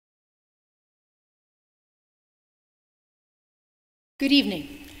Good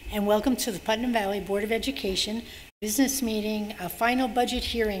evening, and welcome to the Putnam Valley Board of Education business meeting, a final budget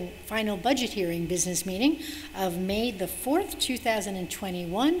hearing business meeting of May the 4th,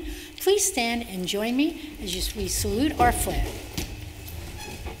 2021. Please stand and join me as we salute our flag.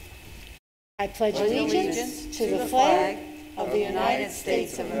 I pledge allegiance to the flag of the United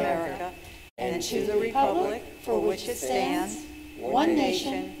States of America and to the republic for which it stands, one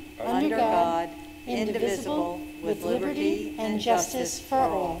nation, under God, indivisible, with liberty and justice for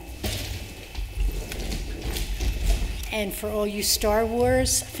all. And for all you Star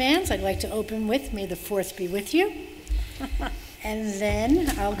Wars fans, I'd like to open with May the 4th be with you. And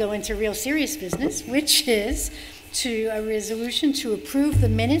then I'll go into real serious business, which is a resolution to approve the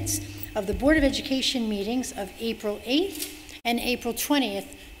minutes of the Board of Education meetings of April 8th and April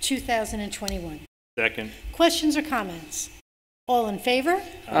 20th, 2021. Second. Questions or comments? All in favor?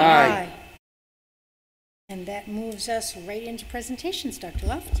 Aye. And that moves us right into presentations, Dr.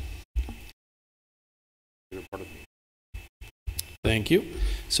 Luft. Thank you.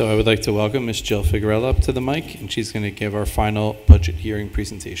 So I would like to welcome Ms. Jill Figuerella up to the mic, and she's going to give our final budget hearing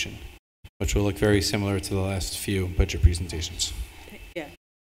presentation, which will look very similar to the last few budget presentations. Yeah.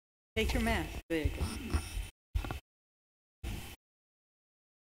 Take your mask. There you go.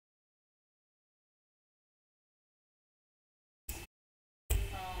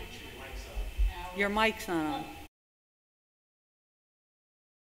 Your mic's not on.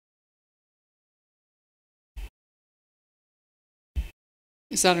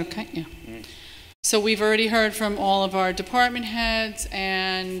 Is that okay? Yeah. So we've already heard from all of our department heads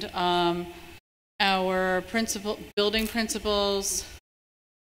and our building principals,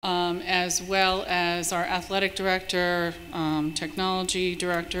 as well as our athletic director, technology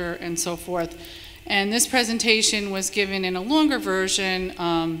director, and so forth. And this presentation was given in a longer version,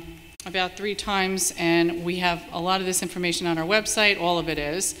 about 3 times, and we have a lot of this information on our website. All of it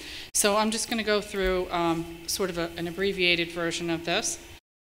is. So I'm just going to go through sort of an abbreviated version of this.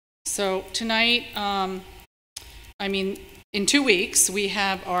 So tonight, in 2 weeks, we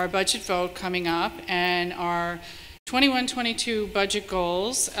have our budget vote coming up, and our 21-22 budget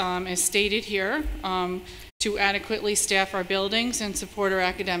goals, as stated here, to adequately staff our buildings and support our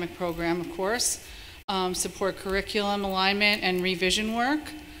academic program, of course, support curriculum alignment and revision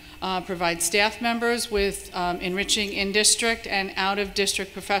work, provide staff members with enriching in-district and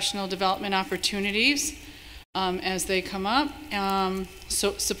out-of-district professional development opportunities as they come up,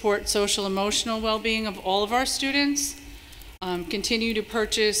 so support social emotional well-being of all of our students, continue to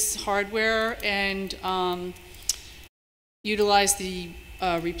purchase hardware and utilize the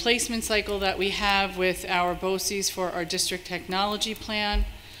replacement cycle that we have with our BOCES for our district technology plan,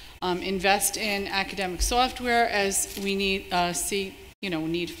 invest in academic software as we need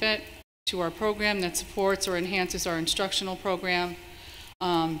fit to our program that supports or enhances our instructional program,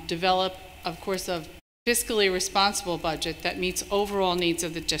 develop, of course, a fiscally responsible budget that meets overall needs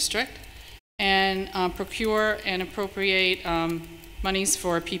of the district, and procure and appropriate monies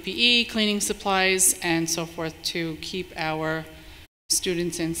for PPE, cleaning supplies, and so forth to keep our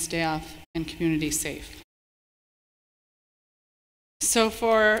students and staff and community safe. So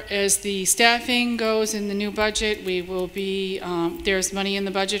far as the staffing goes in the new budget, we will be, there's money in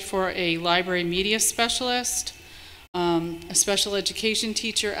the budget for a library media specialist, a special education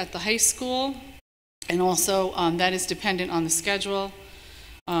teacher at the high school, and also that is dependent on the schedule.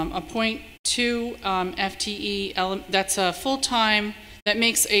 A .2 FTE, that's a full-time, that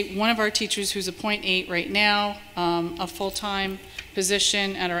makes one of our teachers who's a .8 right now, a full-time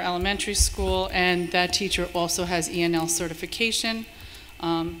position at our elementary school, and that teacher also has ENL certification,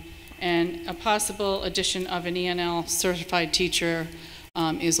 and a possible addition of an ENL certified teacher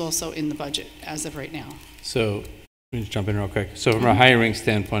is also in the budget as of right now. So let me just jump in real quick. So from a hiring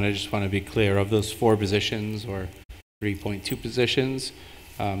standpoint, I just want to be clear, of those 4 positions, or 3.2 positions,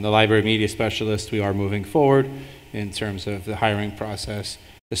 the library media specialist, we are moving forward in terms of the hiring process.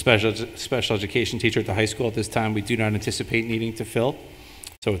 The special education teacher at the high school at this time, we do not anticipate needing to fill.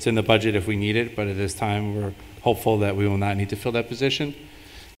 So it's in the budget if we need it, but at this time we're hopeful that we will not need to fill that position.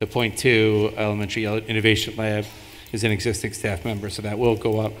 The .2 elementary innovation lab is an existing staff member, so that will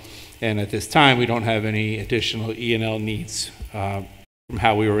go up. And at this time, we don't have any additional ENL needs from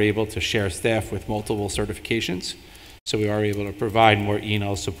how we were able to share staff with multiple certifications. So we are able to provide more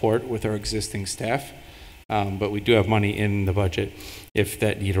ENL support with our existing staff. But we do have money in the budget if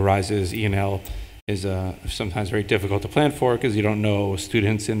that need arises. ENL is sometimes very difficult to plan for because you don't know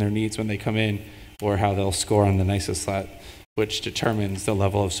students and their needs when they come in, or how they'll score on the nicest slat, which determines the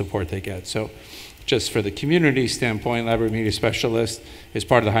level of support they get. So just for the community standpoint, library media specialist is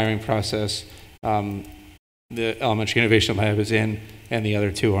part of the hiring process. the Elementary Innovation Lab is in, and the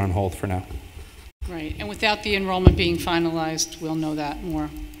other two are on hold for now. Right, and without the enrollment being finalized, we'll know that more,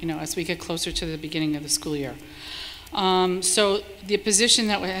 as we get closer to the beginning of the school year. So the position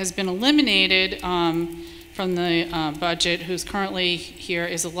that has been eliminated from the budget, who's currently here,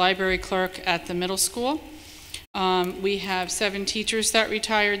 is a library clerk at the middle school. We have 7 teachers that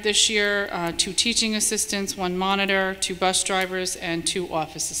retired this year, 2 teaching assistants, 1 monitor, 2 bus drivers, and 2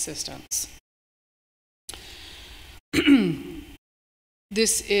 office assistants.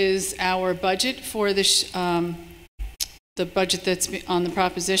 This is our budget for this, the budget that's on the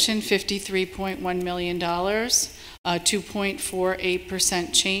proposition, $53.1 million,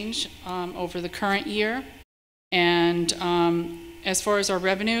 2.48% change over the current year. And as far as our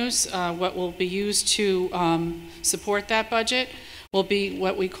revenues, what will be used to support that budget will be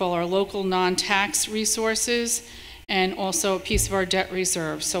what we call our local non-tax resources, and also a piece of our debt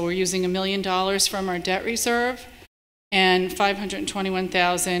reserve. So we're using $1 million from our debt reserve and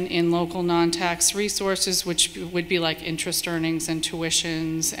 $521,000 in local non-tax resources, which would be like interest earnings and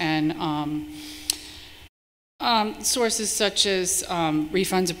tuitions and sources such as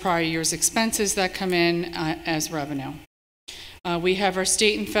refunds of prior year's expenses that come in as revenue. We have our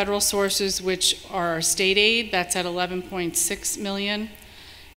state and federal sources, which are our state aid, that's at $11.6 million,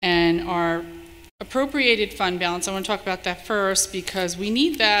 and our appropriated fund balance, I want to talk about that first because we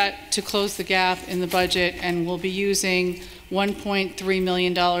need that to close the gap in the budget, and we'll be using $1.3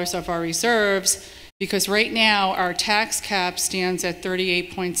 million of our reserves because right now our tax cap stands at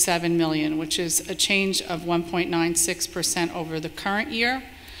 $38.7 million, which is a change of 1.96% over the current year.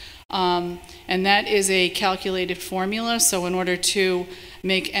 And that is a calculated formula, so in order to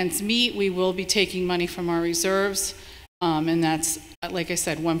make ends meet, we will be taking money from our reserves, and that's, like I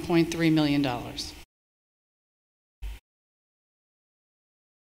said, $1.3 million.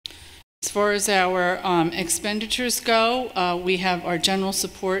 As far as our expenditures go, we have our general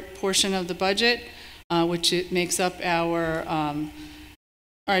support portion of the budget, which it makes up our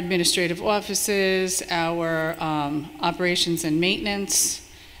administrative offices, our operations and maintenance,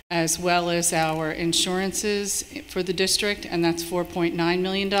 as well as our insurances for the district, and that's $4.9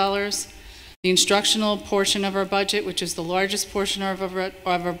 million. The instructional portion of our budget, which is the largest portion of our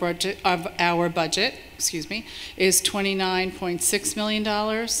budget, is $29.6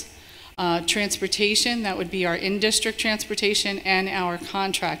 million. Transportation, that would be our in-district transportation and our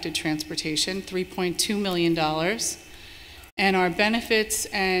contracted transportation, $3.2 million. And our benefits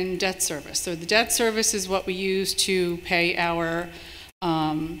and debt service. So the debt service is what we use to pay our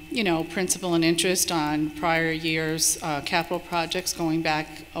principal and interest on prior years' capital projects going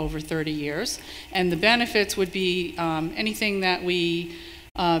back over 30 years. And the benefits would be anything that we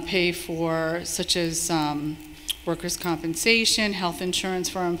pay for, such as workers' compensation, health insurance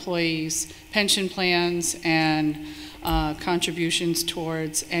for our employees, pension plans, and contributions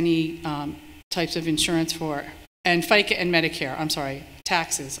towards any types of insurance for, and FICA and Medicare,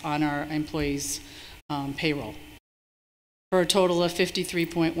 taxes on our employees' payroll, for a total of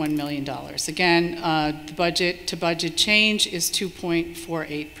 $53.1 million. Again, the budget to budget change is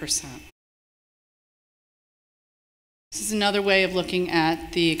 2.48%. This is another way of looking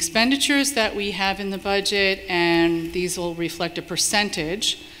at the expenditures that we have in the budget, and these will reflect a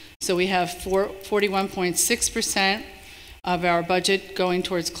percentage. So we have 41.6% of our budget going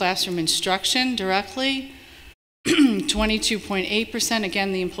towards classroom instruction directly, 22.8%,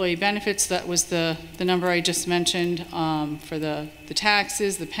 again, the employee benefits, that was the number I just mentioned for the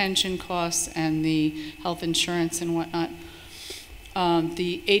taxes, the pension costs, and the health insurance and whatnot.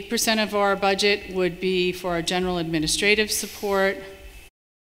 The 8% of our budget would be for our general administrative support,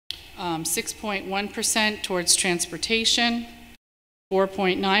 6.1% towards transportation,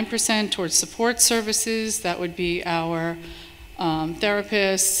 4.9% towards support services, that would be our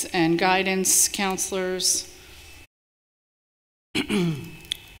therapists and guidance counselors,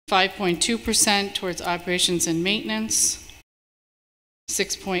 5.2% towards operations and maintenance,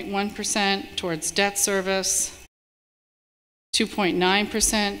 6.1% towards debt service,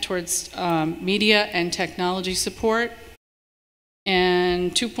 2.9% towards media and technology support,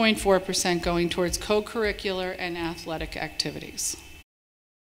 and 2.4% going towards co-curricular and athletic activities.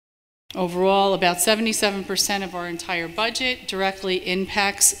 Overall, about 77% of our entire budget directly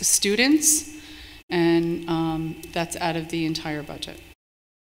impacts students, and that's out of the entire budget.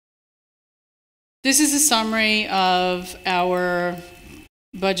 This is a summary of our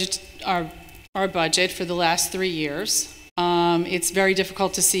budget, our budget for the last 3 years. It's very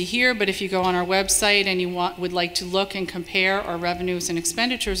difficult to see here, but if you go on our website and you would like to look and compare our revenues and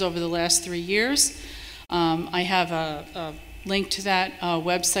expenditures over the last 3 years, I have a link to that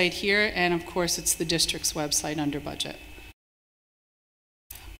website here, and of course it's the district's website under budget.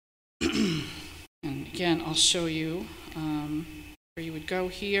 And again, I'll show you where you would go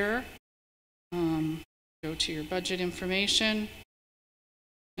here, go to your budget information,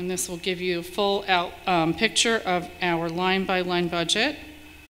 and this will give you a full picture of our line-by-line budget.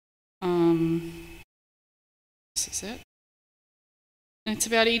 This is it. And it's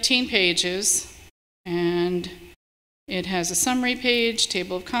about 18 pages, and it has a summary page,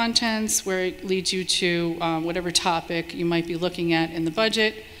 table of contents, where it leads you to whatever topic you might be looking at in the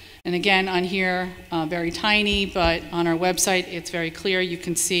budget. And again, on here, very tiny, but on our website, it's very clear. You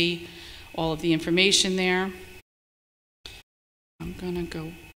can see all of the information there. I'm gonna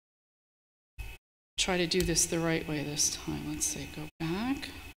go try to do this the right way this time. Let's see, go back.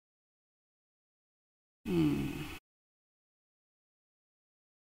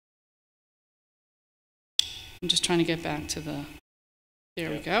 I'm just trying to get back to the,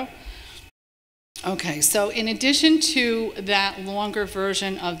 there we go. Okay, so in addition to that longer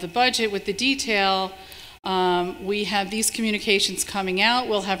version of the budget with the detail, we have these communications coming out.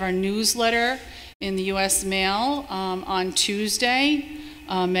 We'll have our newsletter in the U.S. mail on Tuesday,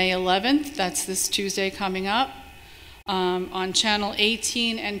 May 11th. That's this Tuesday coming up. On channel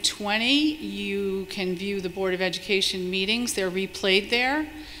 18 and 20, you can view the Board of Education meetings. They're replayed there.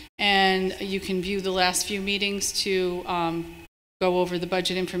 And you can view the last few meetings to go over the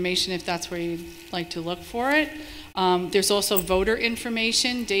budget information if that's where you'd like to look for it. There's also voter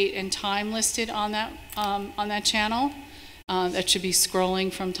information, date and time listed on that channel. That should be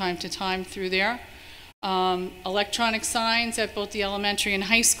scrolling from time to time through there. Electronic signs at both the elementary and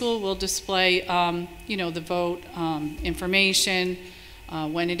high school will display, you know, the vote information,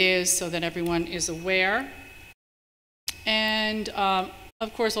 when it is, so that everyone is aware. And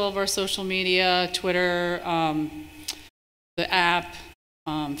of course, all of our social media, Twitter, the app,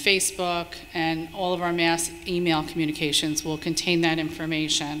 Facebook, and all of our mass email communications will contain that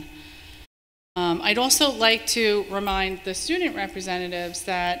information. I'd also like to remind the student representatives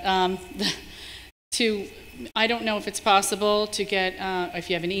that I don't know if it's possible to get, if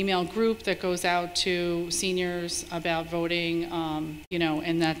you have an email group that goes out to seniors about voting, you know,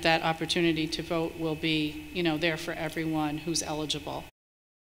 and that opportunity to vote will be, you know, there for everyone who's eligible.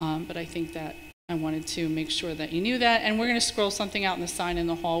 But I think that I wanted to make sure that you knew that. And we're going to scroll something out in the sign in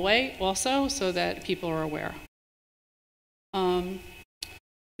the hallway also so that people are aware.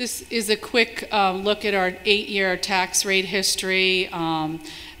 This is a quick look at our 8-year tax rate history.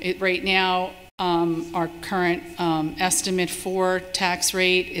 Right now, our current estimate for tax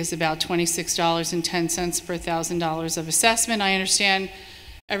rate is about $26.10 per $1,000 of assessment. I understand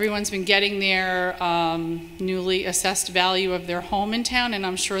everyone's been getting their newly assessed value of their home in town, and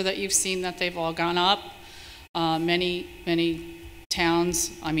I'm sure that you've seen that they've all gone up. Many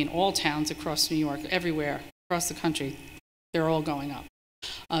towns, I mean all towns across New York, everywhere across the country, they're all going up.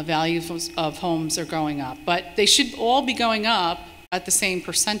 Values of homes are going up, but they should all be going up at the same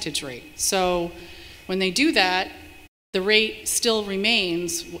percentage rate. So when they do that, the rate still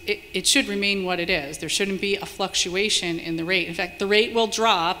remains, it should remain what it is. There shouldn't be a fluctuation in the rate. In fact, the rate will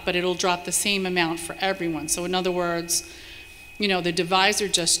drop, but it'll drop the same amount for everyone. So in other words, you know, the divisor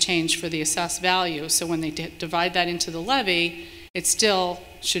just changed for the assessed value. So when they divide that into the levy, it still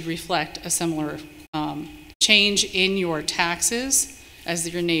should reflect a similar change in your taxes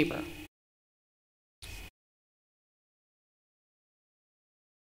as your neighbor.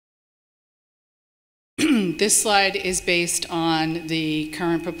 This slide is based on the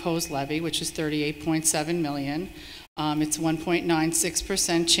current proposed levy, which is $38.7 million. It's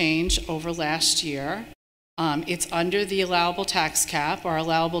 1.96% change over last year. It's under the allowable tax cap. Our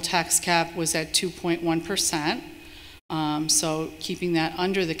allowable tax cap was at 2.1%. So keeping that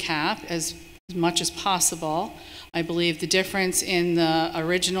under the cap as much as possible. I believe the difference in the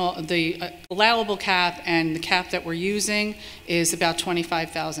allowable cap and the cap that we're using is about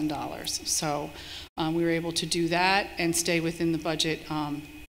 $25,000. So we were able to do that and stay within the budget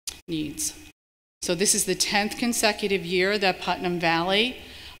needs. So this is the 10th consecutive year that Putnam Valley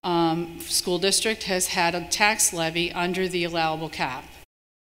School District has had a tax levy under the allowable cap.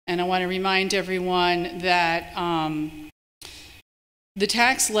 And I want to remind everyone that the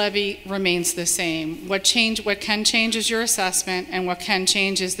tax levy remains the same. What can change is your assessment, and what can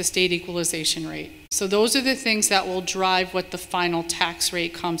change is the state equalization rate. So those are the things that will drive what the final tax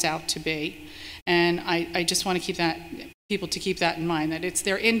rate comes out to be. And I just want to keep people to keep that in mind, that it's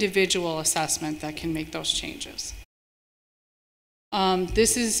their individual assessment that can make those changes.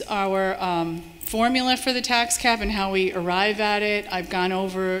 This is our formula for the tax cap and how we arrive at it. I've gone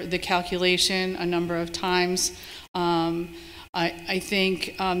over the calculation a number of times. I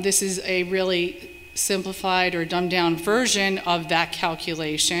think this is a really simplified or dumbed down version of that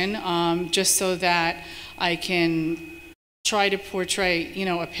calculation, just so that I can try to portray,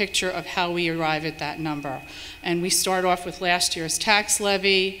 a picture of how we arrive at that number. And we start off with last year's tax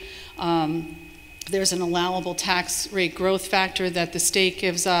levy. There's an allowable tax rate growth factor that the state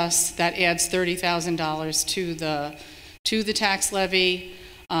gives us that adds $30,000 to the tax levy.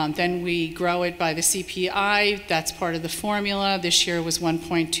 Then we grow it by the CPI. That's part of the formula. This year was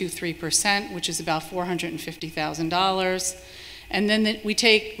 1.23%, which is about $450,000. And then we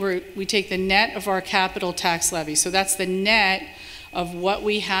take the net of our capital tax levy. So that's the net of what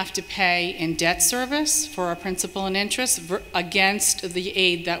we have to pay in debt service for our principal and interest against the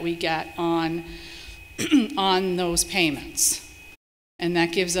aid that we get on those payments. And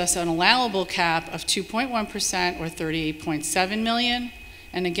that gives us an allowable cap of 2.1% or $38.7 million.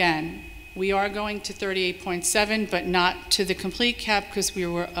 And again, we are going to 38.7, but not to the complete cap because we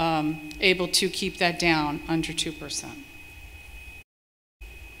were able to keep that down under 2%.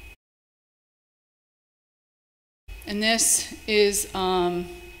 And this is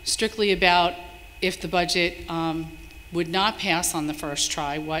strictly about if the budget would not pass on the first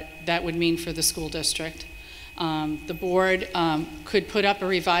try, what that would mean for the school district. The board could put up a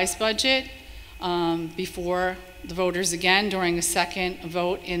revised budget before the voters again during a second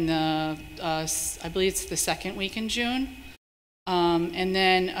vote in the, I believe it's the second week in June. And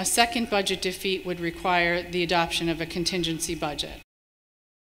then a second budget defeat would require the adoption of a contingency budget.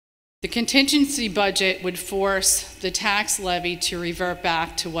 The contingency budget would force the tax levy to revert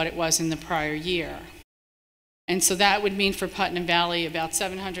back to what it was in the prior year. And so that would mean for Putnam Valley about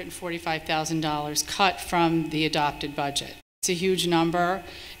 $745,000 cut from the adopted budget. It's a huge number.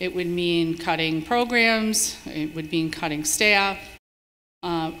 It would mean cutting programs. It would mean cutting staff.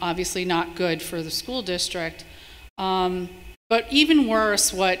 Obviously not good for the school district. But even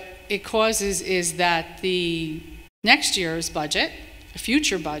worse, what it causes is that the next year's budget, a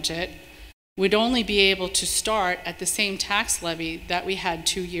future budget, would only be able to start at the same tax levy that we had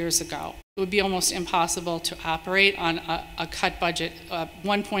 2 years ago. It would be almost impossible to operate on a cut budget, a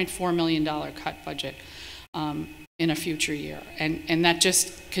 $1.4 million cut budget in a future year. And that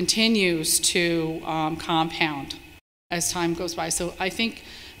just continues to compound as time goes by. So I think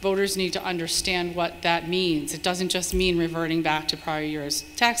voters need to understand what that means. It doesn't just mean reverting back to prior year's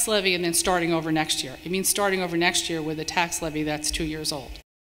tax levy and then starting over next year. It means starting over next year with a tax levy that's 2 years old.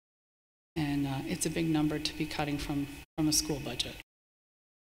 And it's a big number to be cutting from a school budget.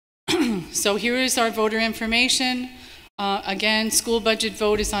 So here is our voter information. Again, school budget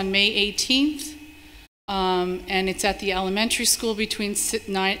vote is on May 18th. And it's at the elementary school between 6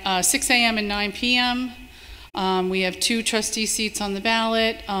 a.m. and 9 p.m. We have 2 trustee seats on the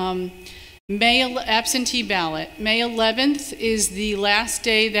ballot. Absentee ballot. May 11th is the last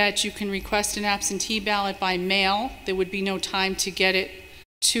day that you can request an absentee ballot by mail. There would be no time to get it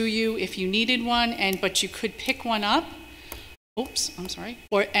to you if you needed one, but you could pick one up. Oops, I'm sorry.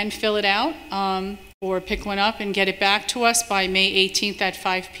 And fill it out, or pick one up and get it back to us by May 18th at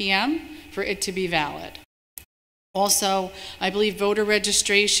 5 p.m. for it to be valid. Also, I believe voter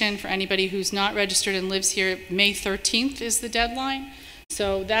registration for anybody who's not registered and lives here, May 13th is the deadline.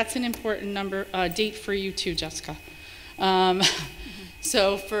 So that's an important date for you too, Jessica.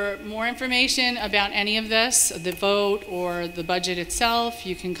 So for more information about any of this, the vote or the budget itself,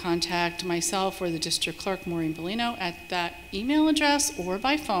 you can contact myself or the district clerk, Maureen Bellino, at that email address or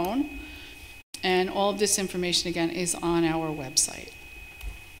by phone. And all of this information, again, is on our website.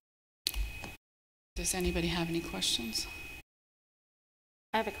 Does anybody have any questions?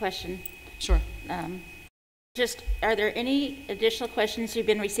 I have a question. Sure. Just, are there any additional questions you've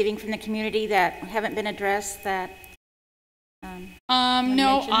been receiving from the community that haven't been addressed that no,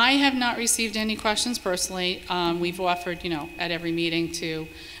 mentioned? I have not received any questions personally. We've offered, at every meeting to,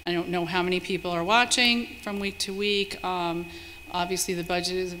 I don't know how many people are watching from week to week. Obviously, the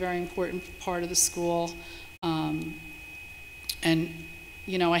budget is a very important part of the school. And,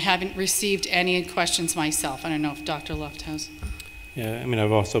 I haven't received any questions myself. I don't know if Dr. Luft has. Yeah,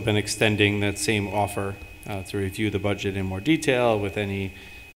 I've also been extending that same offer to review the budget in more detail with any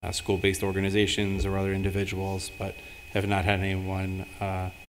school-based organizations or other individuals, but have not had anyone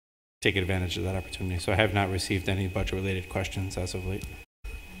take advantage of that opportunity. So I have not received any budget-related questions as of late.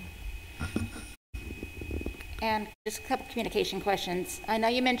 And just a couple communication questions. I know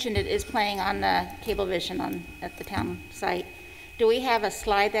you mentioned it is playing on the Cablevision at the town site. Do we have a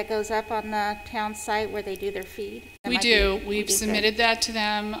slide that goes up on the town site where they do their feed? We do. We've submitted that to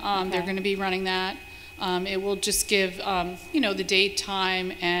them. They're going to be running that. It will just give, the date,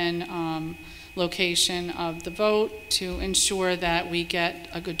 time, and location of the vote to ensure that we get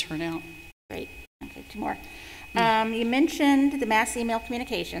a good turnout. Great. Okay, two more. You mentioned the mass email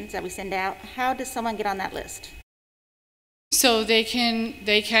communications that we send out. How does someone get on that list? So they can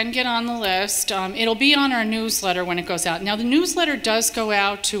get on the list. It'll be on our newsletter when it goes out. Now the newsletter does go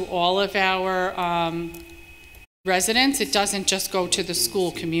out to all of our residents. It doesn't just go to the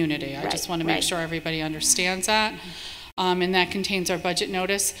school community. I just want to make sure everybody understands that. And that contains our budget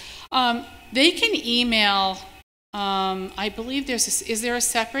notice. They can email. I believe is there a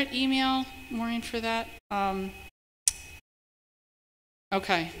separate email, Maureen, for that?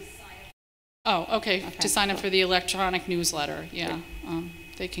 Okay. Oh, okay. To sign up for the electronic newsletter, yeah.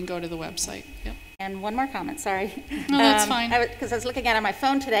 They can go to the website. Yep. And one more comment, sorry. No, that's fine. Because I was looking at it on my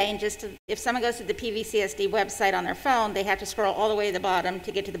phone today, and if someone goes to the PVCSD website on their phone, they have to scroll all the way to the bottom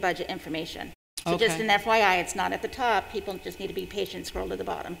to get to the budget information. So just an FYI, it's not at the top. People just need to be patient, scroll to the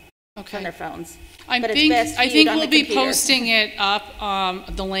bottom on their phones. I think we'll be posting it up,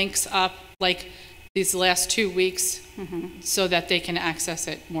 the links up, like these last 2 weeks, so that they can access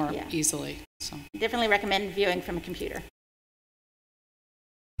it more easily. So definitely recommend viewing from a computer.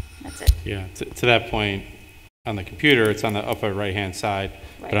 That's it. Yeah, to that point, on the computer, it's on the upper right-hand side,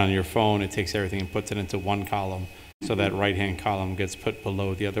 but on your phone, it takes everything and puts it into one column, so that right-hand column gets put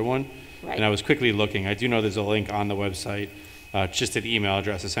below the other one. And I was quickly looking. I do know there's a link on the website, just an email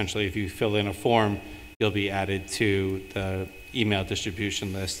address. Essentially, if you fill in a form, you'll be added to the email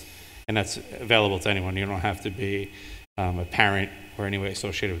distribution list, and that's available to anyone. You don't have to be a parent or any way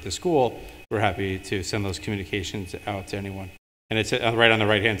associated with the school. We're happy to send those communications out to anyone. And it's right on the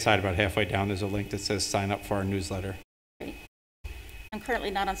right-hand side, about halfway down, there's a link that says sign up for our newsletter. I'm currently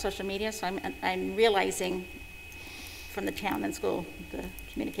not on social media, so I'm realizing from the town and school the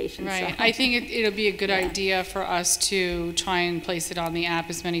communication. Right. So. I think it'll be a good idea for us to try and place it on the app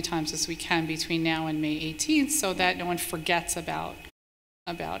as many times as we can between now and May 18th, so that no one forgets about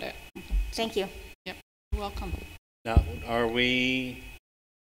it. Thank you. Yep. You're welcome. Now, are we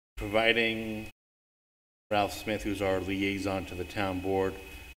providing Ralph Smith, who's our liaison to the town board,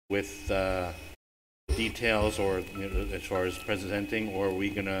 with details, or as far as presenting, or are we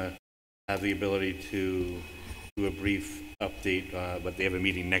going to have the ability to do a brief update? But they have a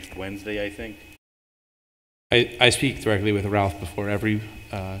meeting next Wednesday, I think. I speak directly with Ralph before every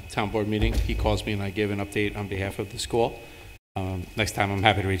town board meeting. He calls me and I give an update on behalf of the school. Next time I'm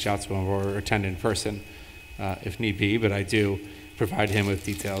happy to reach out to him or attend in person if need be, but I do provide him with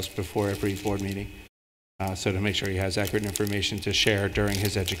details before every board meeting. So to make sure he has accurate information to share during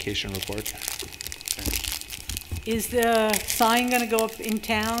his education report. Is the sign going to go up in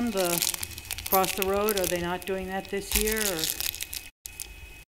town, across the road? Are they not doing that this year? Or?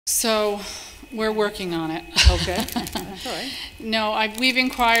 So we're working on it. Okay. That's all right. No, we've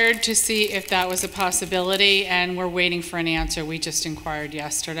inquired to see if that was a possibility, and we're waiting for an answer. We just inquired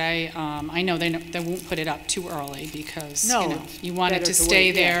yesterday. I know they won't put it up too early because you want it to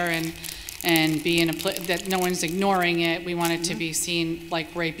stay there and be in a place that no one's ignoring it. We want it to be seen like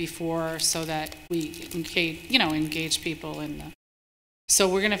right before, so that we engage people in the. So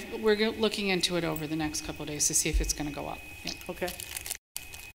we're looking into it over the next couple of days to see if it's going to go up. Yep. Okay.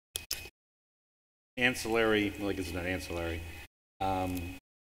 Ancillary, like it's not ancillary.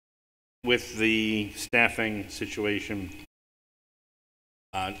 With the staffing situation,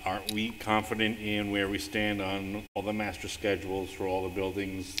 aren't we confident in where we stand on all the master schedules for all the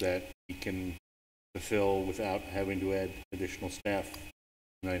buildings that we can fulfill without having to add additional staff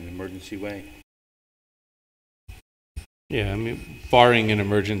in an emergency way? Yeah, I mean, barring an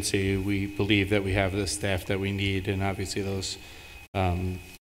emergency, we believe that we have the staff that we need, and obviously those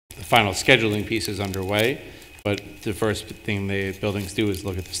the final scheduling piece is underway. But the first thing the buildings do is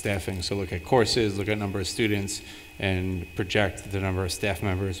look at the staffing. So look at courses, look at number of students, and project the number of staff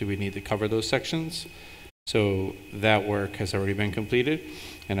members who we need to cover those sections. So that work has already been completed,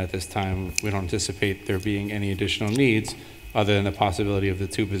 and at this time we don't anticipate there being any additional needs other than the possibility of the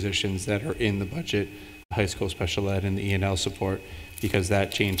 2 positions that are in the budget, the high school special ed and the E&L support, because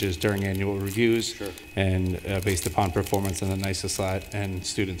that changes during annual reviews and based upon performance on the NICE slot and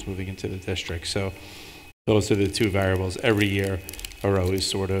students moving into the district. So those are the 2 variables every year are always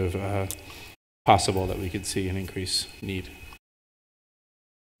sort of possible that we could see an increased need.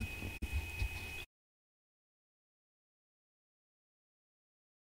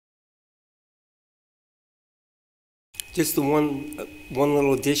 Just the one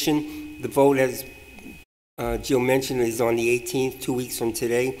little addition. The vote, as Jill mentioned, is on the 18th, 2 weeks from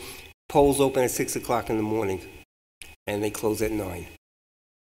today. Polls open at 6 o'clock in the morning, and they close at 9.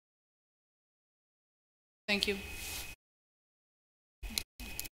 Thank you.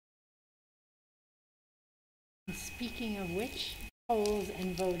 speaking of which, polls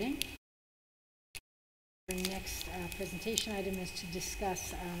and voting. Our next presentation item is to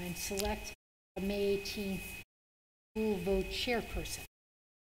discuss and select a May 18th school vote chairperson.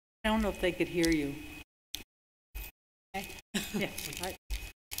 I don't know if they could hear you. Okay. Yeah.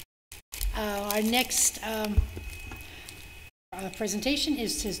 Our next presentation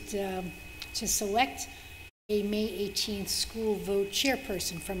is to select a May 18th school vote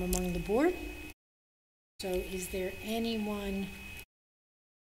chairperson from among the board. So is there anyone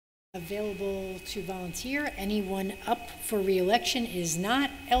available to volunteer? Anyone up for re-election is not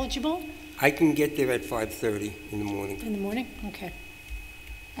eligible? I can get there at 5:30 in the morning. In the morning? Okay.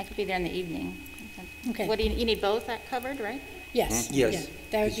 I could be there in the evening. Okay. What do you need both that covered, right? Yes. Yes. Yeah,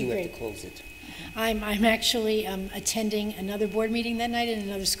 that would 'cause be you have great. to close it. I'm actually attending another board meeting that night in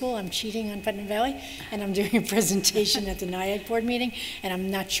another school. I'm cheating on Putnam Valley, and I'm doing a presentation at the NIAID board meeting, and I'm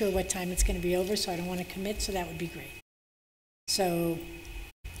not sure what time it's going to be over, so I don't want to commit, so that would be great. So,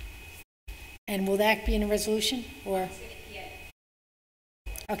 and will that be in a resolution, or?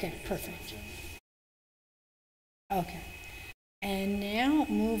 Okay, perfect. Okay. And now,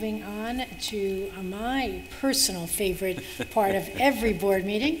 moving on to my personal favorite part of every board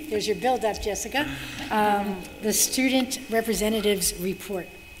meeting. There's your build-up, Jessica. The student representatives report.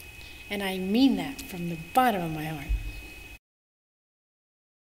 And I mean that from the bottom of my heart.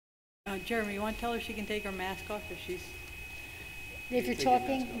 Jeremy, you want to tell her she can take her mask off if she's... If you're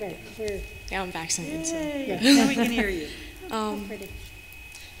talking, right, we're... Yeah, I'm vaccinated, so. Yay, now we can hear you. pretty.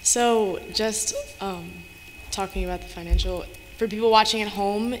 So just talking about the financial, for people watching at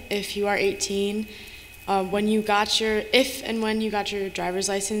home, if you are 18, when you got your driver's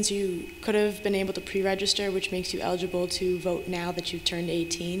license, you could have been able to pre-register, which makes you eligible to vote now that you've turned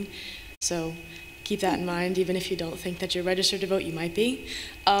 18. So keep that in mind. Even if you don't think that you're registered to vote, you might be.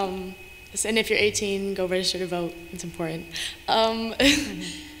 And if you're 18, go register to vote. It's important.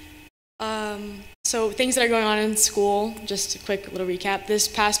 So things that are going on in school, just a quick little recap. This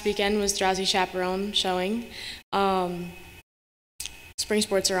past weekend was Drowsy Chaperone showing. Spring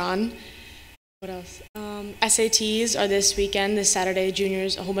sports are on. What else? SATs are this weekend, this Saturday.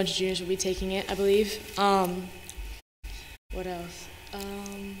 Juniors, a whole bunch of juniors will be taking it, I believe. What else?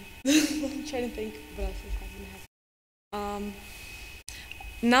 I'm trying to think what else is happening.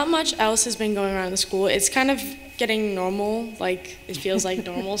 Not much else has been going around in the school. It's kind of getting normal, like it feels like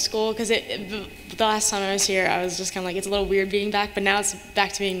normal school, because the last time I was here, I was just kind of like, it's a little weird being back, but now it's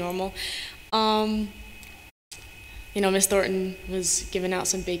back to being normal. Miss Thornton was giving out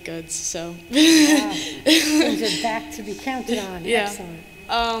some baked goods, so. Things are back to be counted on. Yeah.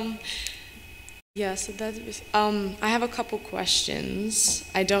 Excellent. Yeah, so I have a couple questions.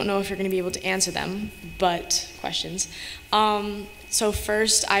 I don't know if you're going to be able to answer them, but questions. So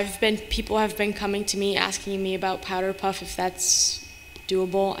first, people have been coming to me asking me about Powder Puff, if that's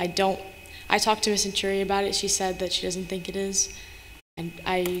doable. I talked to Miss Centuri about it. She said that she doesn't think it is. And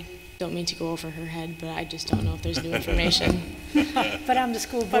I don't mean to go over her head, but I just don't know if there's new information. But I'm the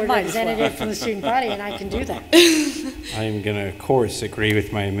school board representative from the student body, and I can do that. I'm going to, of course, agree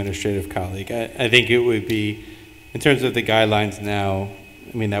with my administrative colleague. I think it would be, in terms of the guidelines now,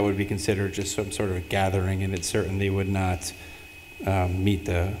 I mean, that would be considered just some sort of a gathering, and it certainly would not meet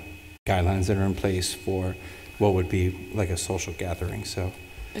the guidelines that are in place for what would be like a social gathering. So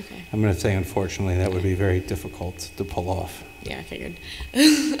Okay. I'm going to say, unfortunately, that would be very difficult to pull off. Yeah, I figured.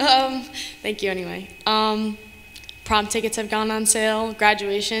 Thank you anyway. Prom tickets have gone on sale.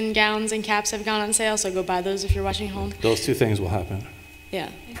 Graduation gowns and caps have gone on sale, so go buy those if you're watching home. Those two things will happen. Yeah.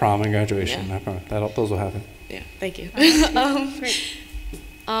 Prom and graduation. Yeah. I promise. Those will happen. Yeah, thank you. Great.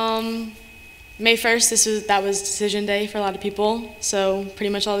 May 1st, that was decision day for a lot of people, so pretty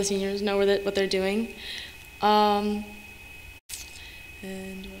much all the seniors know what they're doing. And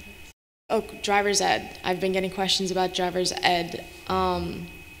what else? Oh, driver's ed. I've been getting questions about driver's ed.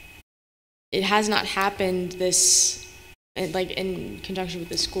 It has not happened in conjunction with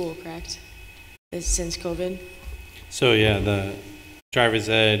the school, correct? Since COVID? So yeah, the driver's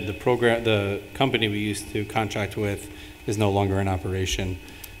ed, the company we used to contract with is no longer in operation.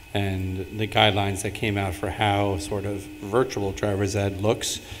 And the guidelines that came out for how sort of virtual driver's ed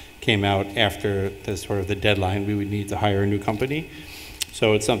looks came out after the deadline we would need to hire a new company.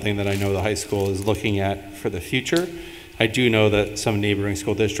 So it's something that I know the high school is looking at for the future. I do know that some neighboring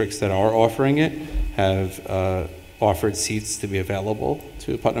school districts that are offering it have offered seats to be available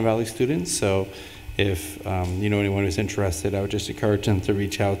to Putnam Valley students. So if you know anyone who's interested, I would just encourage them to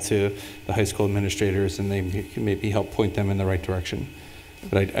reach out to the high school administrators, and they can maybe help point them in the right direction.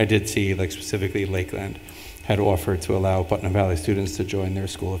 But I did see, like specifically Lakeland had offered to allow Putnam Valley students to join their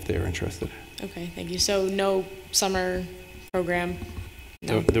school if they were interested. Okay, thank you. So no summer program?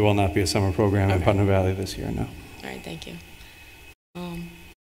 No? There will not be a summer program in Okay. Putnam Valley this year, no. All right, thank you.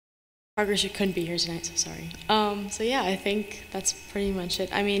 Parker, she couldn't be here tonight, so sorry. So yeah, I think that's pretty much it.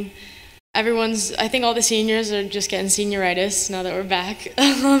 I mean, I think all the seniors are just getting senioritis now that we're back.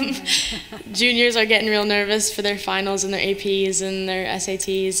 Juniors are getting real nervous for their finals and their APs and their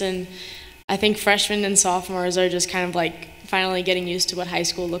SATs, and I think freshmen and sophomores are just kind of like finally getting used to what high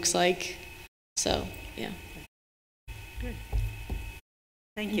school looks like. So, yeah.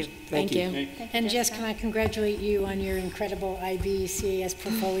 Thank you. Thank you. And Jess, can I congratulate you on your incredible IB CAS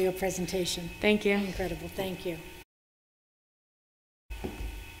portfolio presentation? Thank you. Incredible, thank you.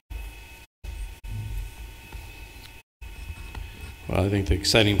 Well, I think the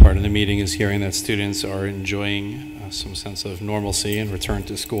exciting part of the meeting is hearing that students are enjoying some sense of normalcy and return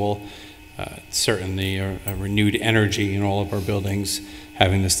to school. Certainly a renewed energy in all of our buildings,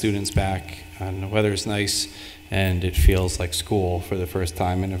 having the students back. And the weather's nice, and it feels like school for the first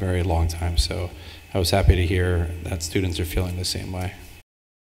time in a very long time. So I was happy to hear that students are feeling the same way.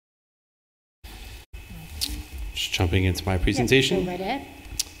 Just jumping into my presentation. Go right ahead.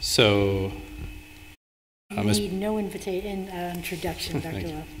 So, You need no introduction, Dr. Thank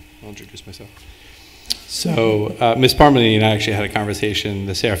you. Love. I'll introduce myself. So, Ms. Parmalee and I actually had a conversation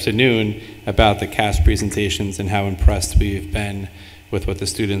this afternoon about the CAS presentations and how impressed we've been with what the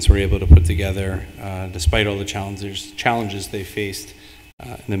students were able to put together, despite all the challenges they faced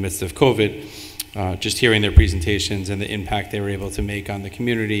in the midst of COVID. Just hearing their presentations and the impact they were able to make on the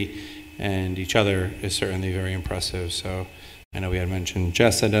community and each other is certainly very impressive. So I know we had mentioned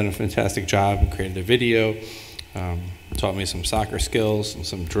Jess had done a fantastic job and created a video, taught me some soccer skills and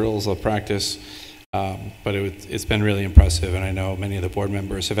some drills I'll practice. But it's been really impressive, and I know many of the board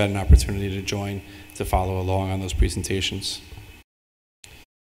members have had an opportunity to join to follow along on those presentations.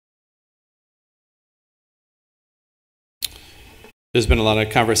 There's been a lot of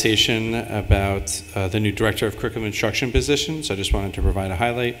conversation about the new Director of Curriculum Instruction position, so I just wanted to provide a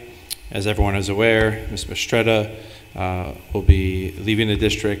highlight. As everyone is aware, Ms. Mistretta will be leaving the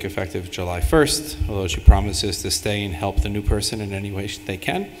district effective July 1st, although she promises to stay and help the new person in any way they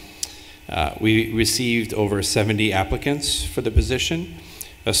can. We received over 70 applicants for the position.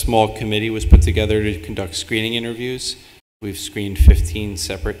 A small committee was put together to conduct screening interviews. We've screened 15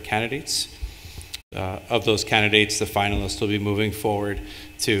 separate candidates. Of those candidates, the finalists will be moving forward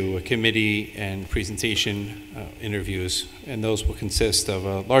to a committee and presentation interviews, and those will consist of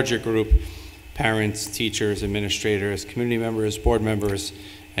a larger group: parents, teachers, administrators, community members, board members,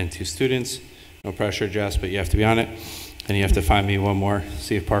 and 2 students. No pressure, Jess, but you have to be on it, and you have to find me one more,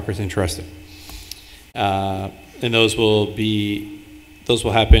 see if Parker's interested. And those will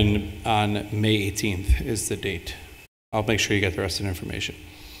happen on May 18th is the date. I'll make sure you get the rest of the information.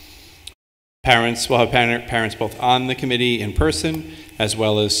 Parents will have parents both on the committee in person, as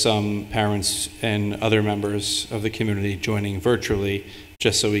well as some parents and other members of the community joining virtually,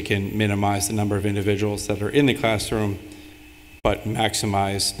 just so we can minimize the number of individuals that are in the classroom, but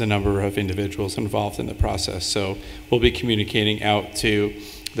maximize the number of individuals involved in the process. So we'll be communicating out to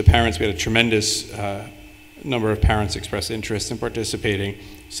the parents. We had a tremendous number of parents express interest in participating,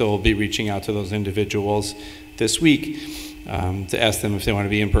 so we'll be reaching out to those individuals this week to ask them if they want to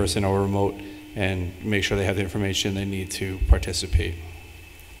be in person or remote, and make sure they have the information they need to participate.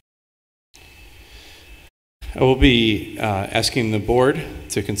 I will be asking the board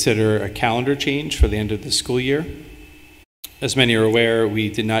to consider a calendar change for the end of the school year. As many are aware, we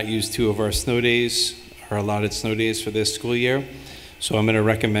did not use 2 of our snow days, our allotted snow days for this school year. So I'm going to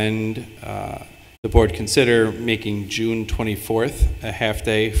recommend the board consider making June 24th a half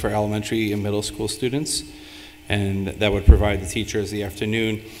day for elementary and middle school students. And that would provide the teachers the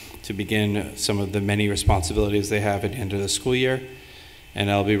afternoon to begin some of the many responsibilities they have at the end of the school year. And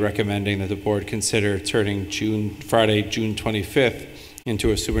I'll be recommending that the board consider turning Friday, June 25th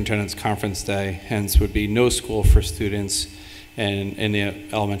into a superintendent's conference day. Hence would be no school for students in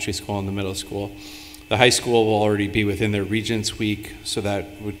the elementary school and the middle school. The high school will already be within their Regents Week, so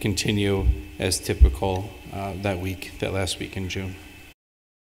that would continue as typical that last week in June.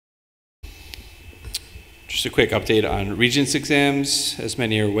 Just a quick update on Regents exams. As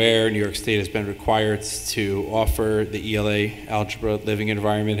many are aware, New York State has been required to offer the ELA, Algebra, Living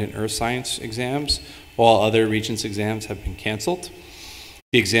Environment, and Earth Science exams. All other Regents exams have been canceled.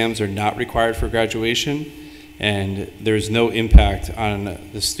 The exams are not required for graduation, and there's no impact on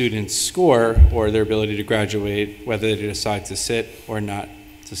the student's score or their ability to graduate, whether they decide to sit or not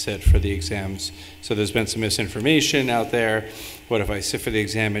to sit for the exams. So there's been some misinformation out there. What if I sit for the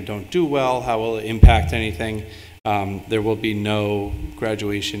exam and don't do well? How will it impact anything? There will be no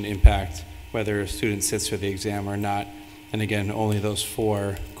graduation impact whether a student sits for the exam or not. And again, only those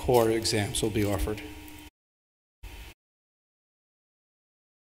 4 core exams will be offered.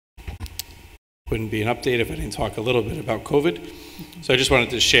 Wouldn't be an update if I didn't talk a little bit about COVID. So I just wanted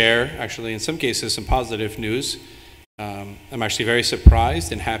to share, actually in some cases, some positive news. I'm actually very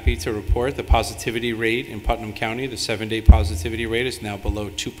surprised and happy to report the positivity rate in Putnam County, the 7-day positivity rate is now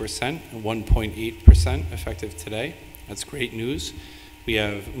below 2%, 1.8% effective today. That's great news. We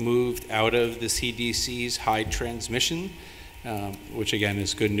have moved out of the CDC's high transmission, which again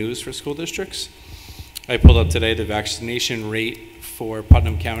is good news for school districts. I pulled up today the vaccination rate for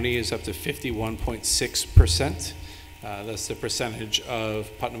Putnam County is up to 51.6%. That's the percentage of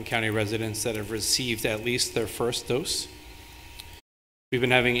Putnam County residents that have received at least their first dose. We've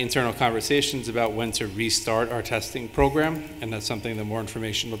been having internal conversations about when to restart our testing program, and that's something that more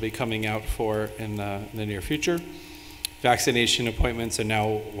information will be coming out for in the near future. Vaccination appointments are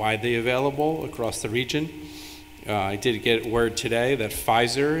now widely available across the region. I did get word today that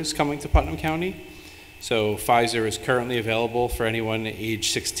Pfizer is coming to Putnam County. So Pfizer is currently available for anyone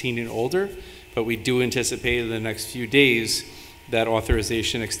age 16 and older, but we do anticipate in the next few days that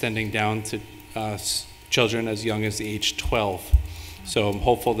authorization extending down to children as young as age 12. So I'm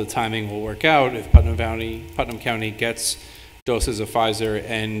hopeful the timing will work out if Putnam County gets doses of Pfizer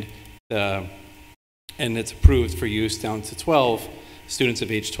and it's approved for use down to 12, students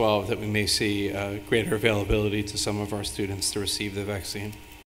of age 12, that we may see greater availability to some of our students to receive the vaccine.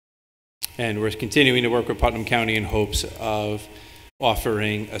 And we're continuing to work with Putnam County in hopes of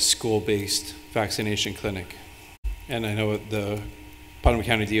offering a school-based vaccination clinic. And I know the Putnam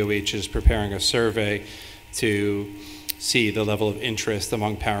County DOH is preparing a survey to see the level of interest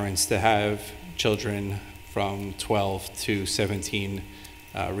among parents to have children from 12 to 17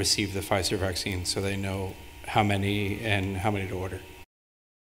 receive the Pfizer vaccine, so they know how many and how many to order.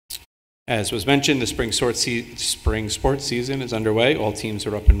 As was mentioned, the spring sports season is underway. All teams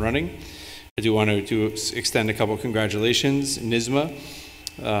are up and running. I do want to extend a couple congratulations. NYSMA,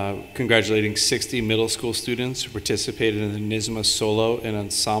 congratulating 60 middle school students who participated in the NYSMA solo and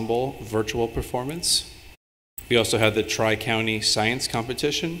ensemble virtual performance. We also had the Tri-County Science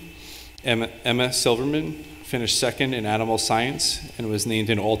Competition. Emma Silverman finished second in animal science and was named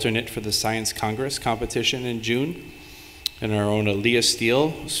an alternate for the Science Congress competition in June. And our own Aaliyah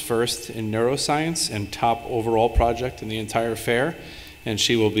Steele was first in neuroscience and top overall project in the entire fair. And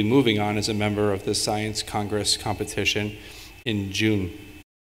she will be moving on as a member of the Science Congress competition in June.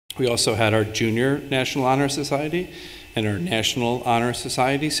 We also had our Junior National Honor Society and our National Honor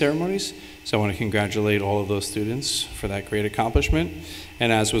Society ceremonies. So I want to congratulate all of those students for that great accomplishment.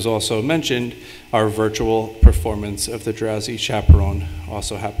 And as was also mentioned, our virtual performance of the Drowsy Chaperone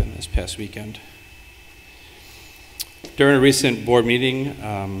also happened this past weekend. During a recent board meeting,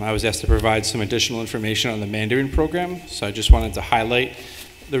 I was asked to provide some additional information on the Mandarin program. So I just wanted to highlight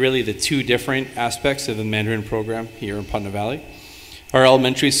the 2 different aspects of the Mandarin program here in Putnam Valley. Our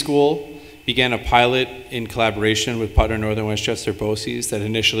elementary school began a pilot in collaboration with Putnam Northern Westchester BOCES that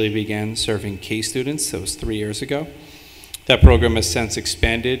initially began serving K students. That was 3 years ago. That program has since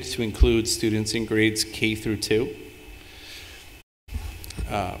expanded to include students in grades K through 2.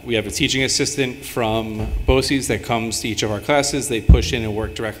 We have a teaching assistant from BOCES that comes to each of our classes. They push in and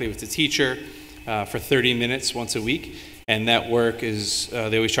work directly with the teacher for 30 minutes once a week. And that work is,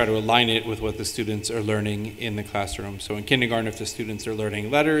 they always try to align it with what the students are learning in the classroom. So in kindergarten, if the students are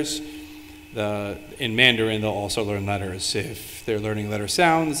learning letters, in Mandarin, they'll also learn letters. If they're learning letter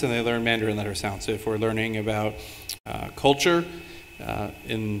sounds, then they learn Mandarin letter sounds. So if we're learning about culture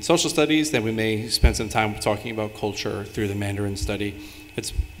in social studies, then we may spend some time talking about culture through the Mandarin study.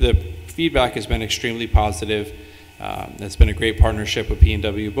 The feedback has been extremely positive. It's been a great partnership with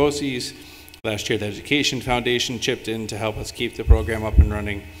P&W BOCES. Last year, the Education Foundation chipped in to help us keep the program up and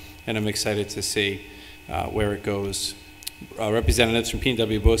running, and I'm excited to see where it goes. Representatives from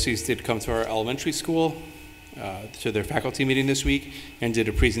P&W BOCES did come to our elementary school to their faculty meeting this week and did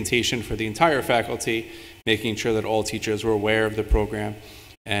a presentation for the entire faculty, making sure that all teachers were aware of the program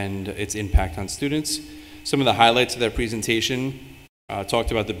and its impact on students. Some of the highlights of that presentation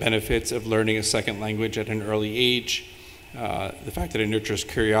talked about the benefits of learning a second language at an early age, the fact that it nurtures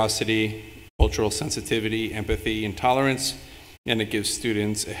curiosity, cultural sensitivity, empathy, and tolerance, and it gives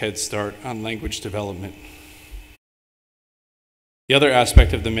students a head start on language development. The other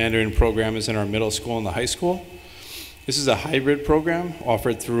aspect of the Mandarin program is in our middle school and the high school. This is a hybrid program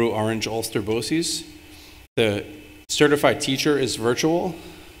offered through Orange Ulster BOCES. The certified teacher is virtual,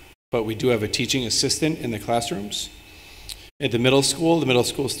 but we do have a teaching assistant in the classrooms. At the middle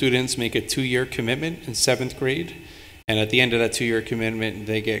school students make a 2-year commitment in 7th grade, and at the end of that 2-year commitment,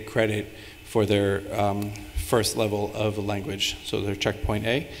 they get credit for their first level of language, so their checkpoint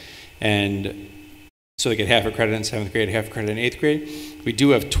A. And so they get half a credit in 7th grade, half a credit in 8th grade. We do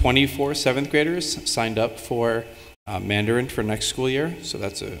have 24 7th graders signed up for Mandarin for next school year, so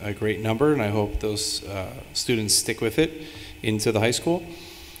that's a great number, and I hope those students stick with it into the high school.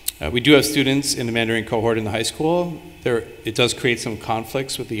 We do have students in the Mandarin cohort in the high school. It does create some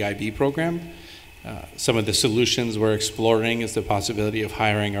conflicts with the IB program. Some of the solutions we're exploring is the possibility of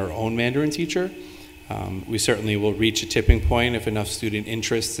hiring our own Mandarin teacher. We certainly will reach a tipping point if enough student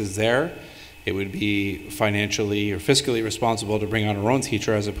interest is there. It would be financially or fiscally responsible to bring on our own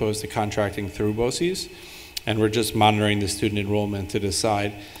teacher as opposed to contracting through BOCES. And we're just monitoring the student enrollment to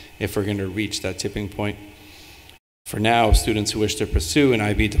decide if we're going to reach that tipping point. For now, students who wish to pursue an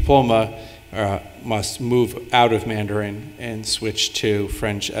IB diploma must move out of Mandarin and switch to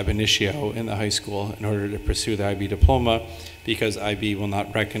French ab initio in the high school in order to pursue the IB diploma, because IB will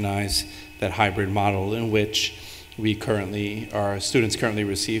not recognize that hybrid model in which our students currently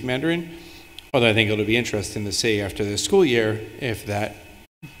receive Mandarin. Although I think it'll be interesting to see after the school year if that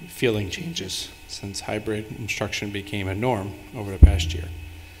feeling changes, since hybrid instruction became a norm over the past year.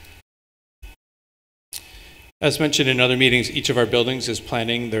 As mentioned in other meetings, each of our buildings is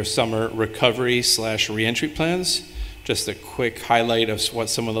planning their summer recovery/reentry plans. Just a quick highlight of what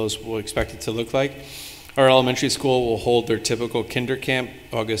some of those will expect it to look like. Our elementary school will hold their typical kinder camp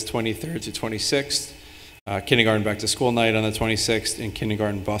August 23rd to 26th, kindergarten back to school night on the 26th, and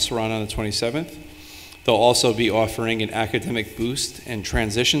kindergarten bus run on the 27th. They'll also be offering an academic boost and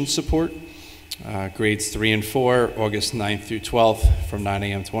transition support. Grades 3 and 4, August 9th through 12th from 9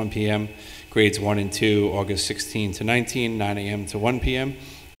 a.m. to 1 p.m. Grades 1 and 2, August 16 to 19, 9 a.m. to 1 p.m.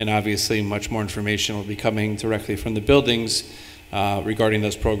 And obviously much more information will be coming directly from the buildings regarding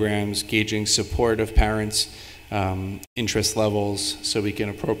those programs, gauging support of parents, interest levels, so we can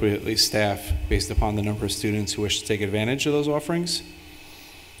appropriately staff based upon the number of students who wish to take advantage of those offerings.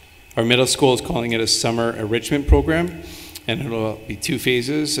 Our middle school is calling it a summer enrichment program, and it'll be 2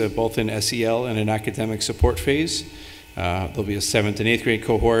 phases, both an SEL and an academic support phase. There'll be a 7th and 8th grade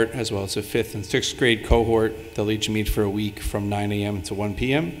cohort, as well as a 5th and 6th grade cohort. They'll each meet for a week from 9 a.m. to 1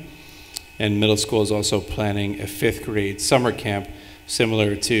 p.m. And middle school is also planning a 5th grade summer camp,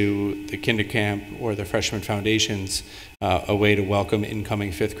 similar to the kinder camp or the freshman foundations, a way to welcome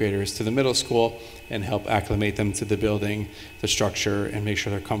incoming 5th graders to the middle school and help acclimate them to the building, the structure, and make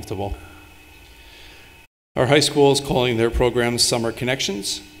sure they're comfortable. Our high school is calling their program Summer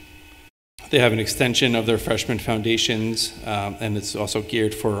Connections. They have an extension of their freshman foundations, and it's also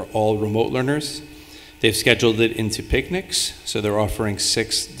geared for all remote learners. They've scheduled it into picnics, so they're offering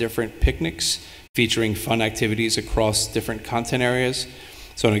 6 different picnics featuring fun activities across different content areas.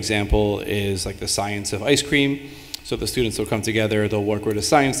 So an example is like the science of ice cream. So the students will come together, they'll work with a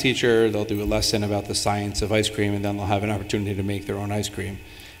science teacher, they'll do a lesson about the science of ice cream, and then they'll have an opportunity to make their own ice cream.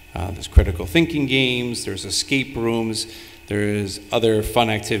 There's critical thinking games, there's escape rooms, there's other fun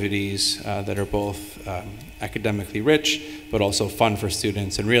activities that are both academically rich, but also fun for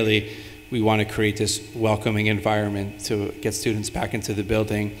students. And really, we want to create this welcoming environment to get students back into the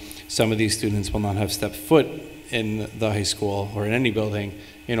building. Some of these students will not have stepped foot in the high school or in any building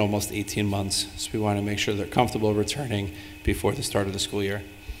in almost 18 months. So we want to make sure they're comfortable returning before the start of the school year.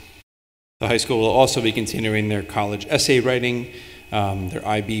 The high school will also be continuing their college essay writing, their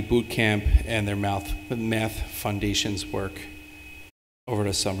IB boot camp, and their math foundations work over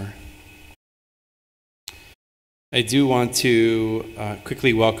the summer. I do want to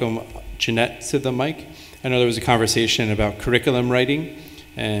quickly welcome Jeanette to the mic. I know there was a conversation about curriculum writing,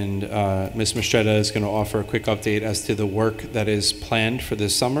 and Ms. Mistretta is going to offer a quick update as to the work that is planned for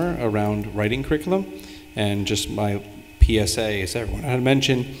this summer around writing curriculum. And just my PSA, as everyone had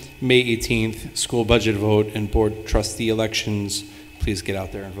mentioned, May 18th, school budget vote and board trustee elections. Please get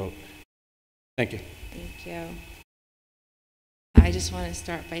out there and vote. Thank you. Thank you. I just want to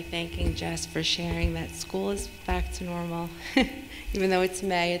start by thanking Jess for sharing that school is back to normal. Even though it's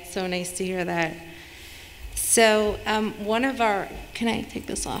May, it's so nice to hear that. So one of our, can I take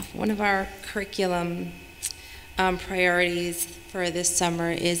this off? One of our curriculum priorities for this summer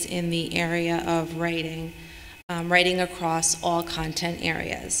is in the area of writing, writing across all content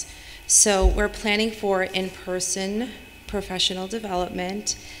areas. So we're planning for in-person professional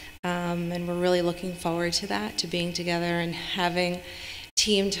development, and we're really looking forward to that, to being together and having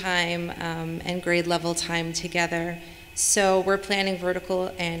team time and grade level time together. So we're planning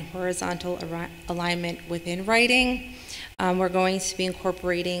vertical and horizontal alignment within writing. We're going to be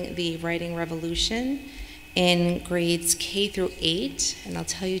incorporating the writing revolution in grades K through 8, and I'll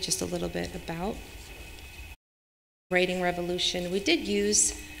tell you just a little bit about writing revolution. We did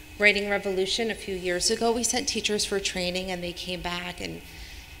use Writing Revolution a few years ago. We sent teachers for training, and they came back and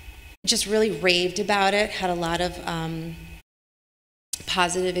just really raved about it, had a lot of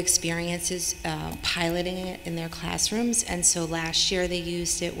positive experiences piloting it in their classrooms. And so last year they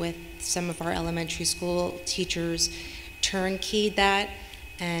used it with some of our elementary school teachers, turnkeyed that,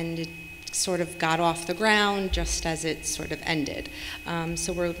 and it sort of got off the ground just as it sort of ended.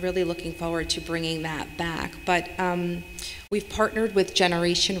 So we're really looking forward to bringing that back. But we've partnered with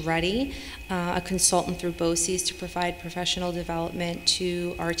Generation Ready, a consultant through BOCES, to provide professional development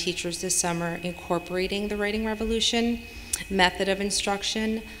to our teachers this summer, incorporating the Writing Revolution method of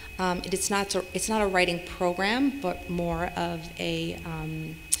instruction. It's not a writing program, but more of a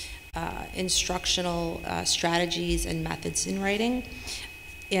instructional strategies and methods in writing.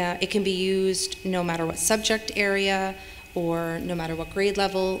 It can be used no matter what subject area or no matter what grade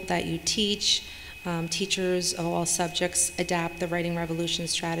level that you teach. Teachers of all subjects adapt the Writing Revolution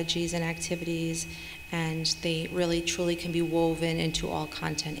strategies and activities, and they really truly can be woven into all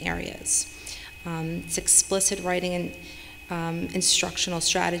content areas. It's explicit writing and instructional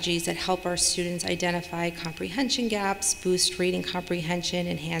strategies that help our students identify comprehension gaps, boost reading comprehension,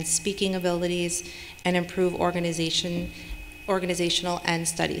 enhance speaking abilities, and improve organizational and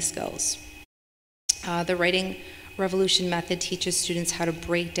study skills. The Writing Revolution method teaches students how to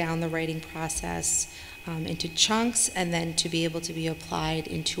break down the writing process into chunks and then to be able to be applied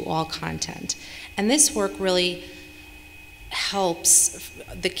into all content. And this work really helps,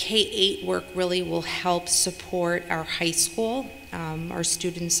 the K-8 work really will help support our high school, our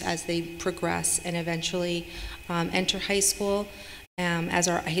students as they progress and eventually enter high school. As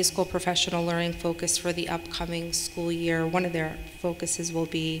our high school professional learning focus for the upcoming school year, one of their focuses will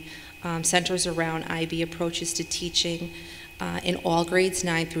be centers around IB approaches to teaching in all grades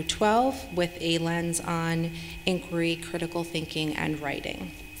 9 through 12 with a lens on inquiry, critical thinking, and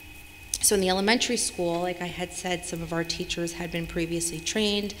writing. So in the elementary school, like I had said, some of our teachers had been previously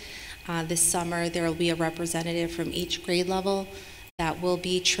trained. This summer there will be a representative from each grade level that will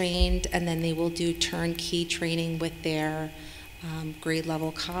be trained, and then they will do turnkey training with their grade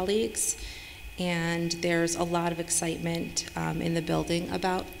level colleagues. And there's a lot of excitement in the building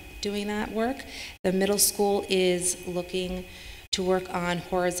about doing that work. The middle school is looking to work on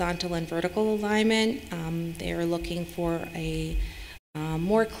horizontal and vertical alignment. They are looking for a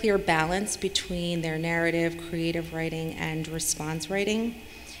more clear balance between their narrative, creative writing, and response writing.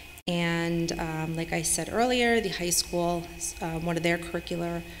 And like I said earlier, the high school, one of their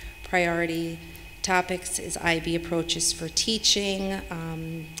curricular priority topics is IB approaches for teaching.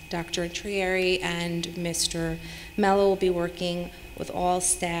 Dr. Trieri and Mr. Mello will be working with all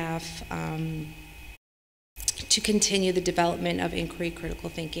staff to continue the development of inquiry, critical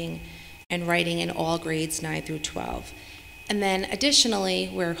thinking, and writing in all grades 9 through 12. And then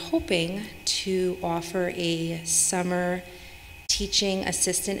additionally, we're hoping to offer a summer teaching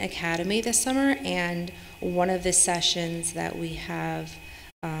assistant academy this summer, and one of the sessions that we have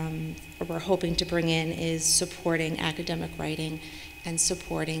or we're hoping to bring in is supporting academic writing and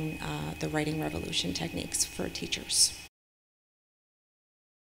supporting the Writing Revolution techniques for teachers.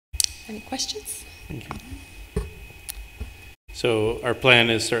 Any questions? Thank you. So our plan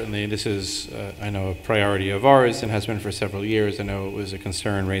is certainly, this is, I know, a priority of ours and has been for several years. I know it was a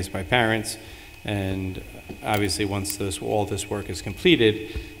concern raised by parents, and obviously once all this work is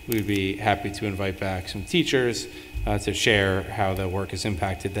completed, we'd be happy to invite back some teachers to share how the work has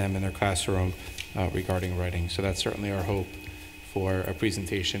impacted them in their classroom regarding writing. So that's certainly our hope for a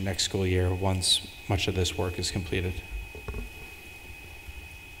presentation next school year once much of this work is completed.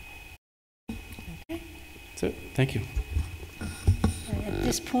 Okay. That's it. Thank you. At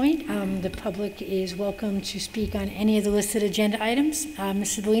this point, the public is welcome to speak on any of the listed agenda items.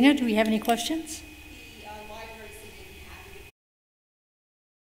 Ms. Cipollino, do we have any questions?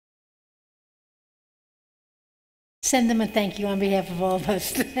 Send them a thank you on behalf of all of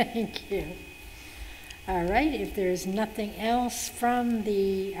us. Thank you. All right, if there's nothing else from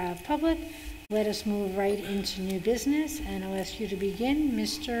the public, let us move right into new business, and I'll ask you to begin,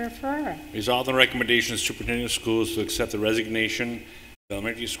 Mr. Ferrara. Resolved on recommendation of superintendent of schools to accept the resignation of the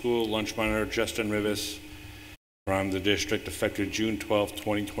elementary school lunch monitor Justin Rivas from the district effective June 12,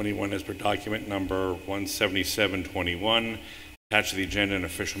 2021, as per document number 17721, attached to the agenda and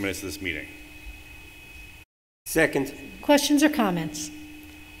official minutes of this meeting. Second. Questions or comments?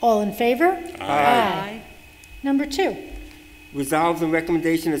 All in favor? Aye. Number 2. Resolves on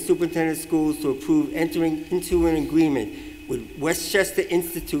recommendation of superintendent of schools to approve entering into an agreement with Westchester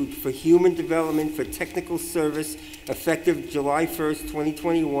Institute for Human Development for technical service effective July 1st,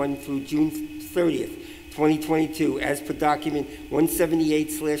 2021 through June 30th, 2022, as per document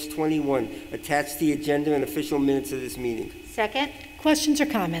 178/21, attached to the agenda and official minutes of this meeting. Second. Questions or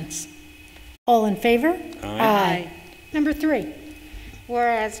comments? All in favor? Aye. Number 3.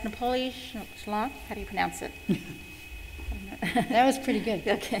 Whereas Napoli Schlank, how do you pronounce it? That was pretty good.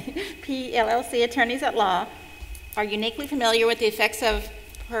 Okay. PLLC attorneys at law are uniquely familiar with the effects of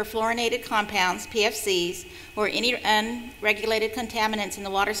perfluorinated compounds, PFCs, or any unregulated contaminants in the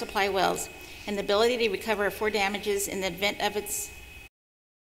water supply wells, and the ability to recover for damages in the event of its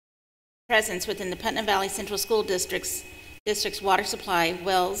presence within the Putnam Valley Central School District's water supply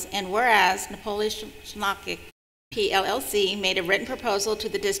wells. And whereas Napoli Schlank PLLC made a written proposal to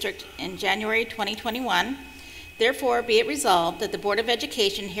the district in January 2021, therefore be it resolved that the Board of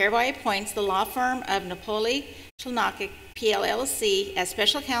Education hereby appoints the law firm of Napoli Schlank PLLC as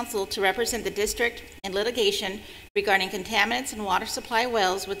special counsel to represent the district in litigation regarding contaminants in water supply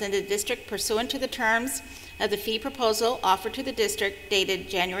wells within the district pursuant to the terms of the fee proposal offered to the district dated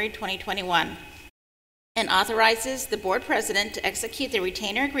January 2021, and authorizes the board president to execute the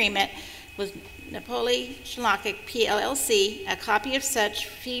retainer agreement with Napoli Schlank PLLC. A copy of such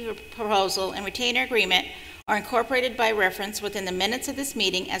fee proposal and retainer agreement are incorporated by reference within the minutes of this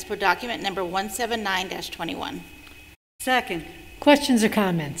meeting as per document number 179-21. Second. Questions or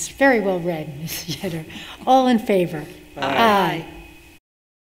comments? Very well read, Ms. Yetter. All in favor? Aye.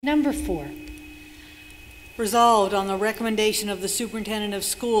 Number 4. Resolved on the recommendation of the superintendent of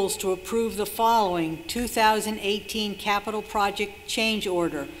schools to approve the following 2018 capital project change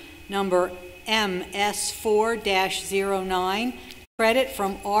order, number MS4-09, credit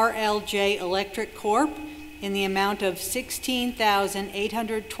from RLJ Electric Corp. in the amount of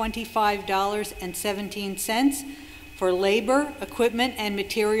 $16,825.17 for labor, equipment, and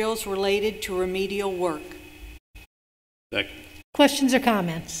materials related to remedial work. Second. Questions or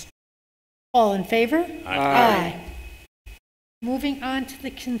comments? All in favor? Aye. Moving on to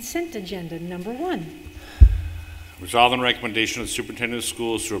the consent agenda, number 1. Resolved on the recommendation of the superintendent of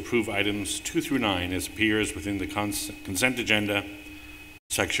schools to approve items 2 through 9 as appears within the consent agenda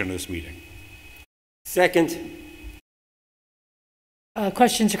section of this meeting. Second,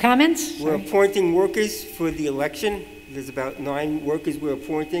 Questions or comments? we're appointing workers for the election. There's about 9 workers we're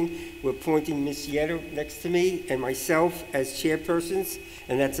appointing. We're appointing Ms. Yetter next to me and myself as chairpersons,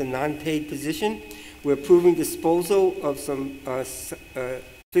 and that's a non-paid position. We're approving disposal of some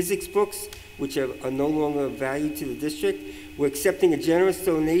physics books, which are no longer of value to the district. We're accepting a generous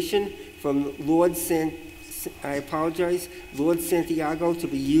donation from Lord Santiago to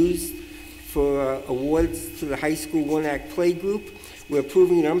be used for awards to the high school one-act play group. We're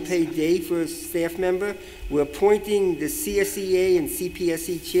approving an unpaid day for a staff member. We're appointing the CSEA and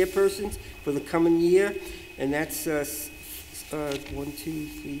CPSE chairpersons for the coming year, and that's 6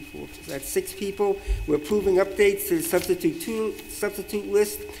 people. We're approving updates to the substitute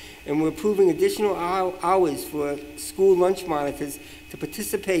list, and we're approving additional hours for school lunch monitors to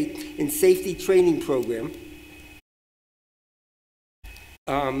participate in safety training program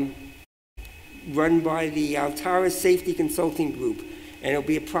run by the Altara Safety Consulting Group, and it'll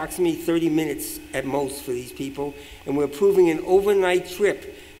be approximately 30 minutes at most for these people. And we're approving an overnight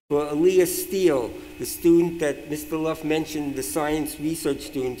trip for Aaliyah Steele, the student that Mr. Luff mentioned, the science research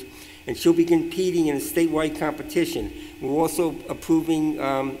student, and she'll be competing in a statewide competition. We're also approving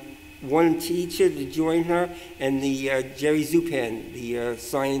one teacher to join her, and the Jerry Zupan, the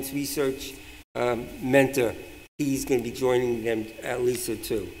science research mentor, he's going to be joining them, at Lisa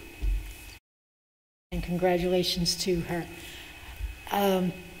too. And congratulations to her.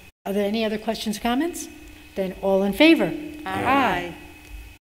 Are there any other questions or comments? Then all in favor? Aye.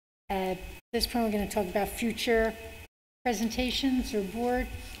 At this point, we're going to talk about future presentations or board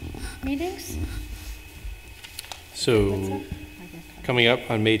meetings. So coming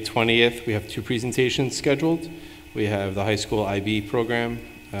up on May 20th, we have 2 presentations scheduled. We have the high school IB program.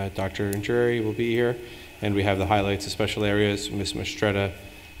 Dr. Njeri will be here. And we have the highlights of special areas. Ms. Mastretta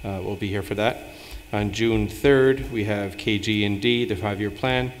will be here for that. On June 3rd, we have KG&D, the 5-year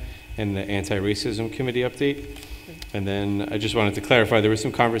plan, and the anti-racism committee update. And then I just wanted to clarify, there were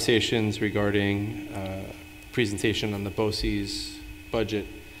some conversations regarding presentation on the BOCES budget,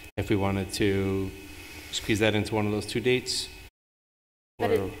 if we wanted to squeeze that into one of those 2 dates.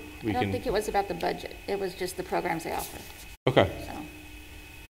 But I don't think it was about the budget. It was just the programs they offered. Okay. So.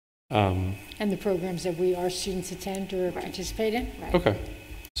 And the programs that our students attend or participate in? Right. Okay.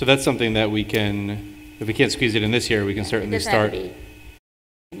 So that's something that we can, if we can't squeeze it in this year, we can certainly start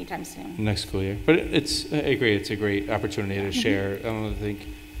anytime soon. next school year. But I agree, it's a great opportunity to share. I don't think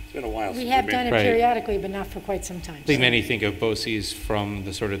It's been a while We since have we've done been. it Right. periodically, but not for quite some time. I think many think of BOCES from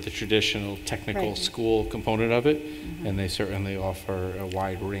the sort of the traditional technical Right. school component of it, and they certainly offer a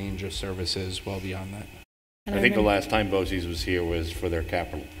wide range of services well beyond that. And I think the remember- last time BOCES was here was for their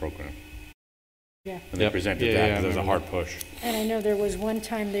capital program. Yeah. And they Yep. presented Yeah, that yeah, I because there was a remember hard push. And I know there was one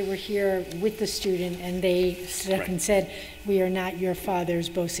time they were here with the student, and they stood up Right. and said, "We are not your father's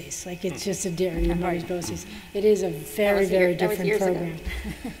BOCES." Like, it's just a dare, your mother's BOCES. It is a very, very that was different years ago. program.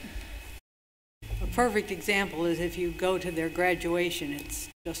 A perfect example is if you go to their graduation, it's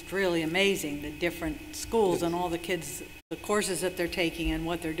just really amazing, the different schools and all the kids, the courses that they're taking and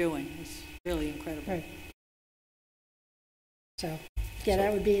what they're doing. It's really incredible. Right. So, yeah,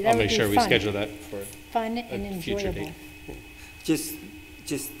 that would be, I'll that would make be sure we fun. schedule that for Fun and a future enjoyable. date.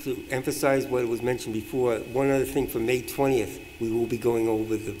 Just to emphasize what was mentioned before, one other thing for May 20th, we will be going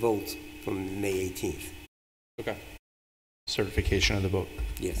over the votes from May 18th. Okay. Certification of the vote.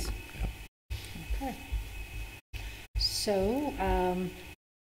 Yes. Okay. So,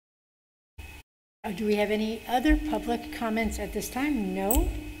 do we have any other public comments at this time? No?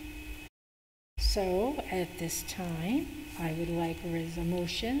 So, at this time, I would like a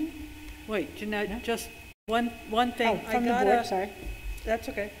motion. Wait, just one thing. Oh, from the board, sorry. That's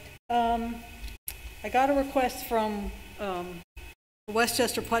okay. I got a request from the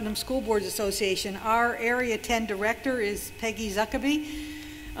Westchester Putnam School Boards Association. Our Area 10 director is Peggy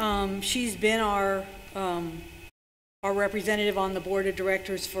Zuckaby. She's been our representative on the board of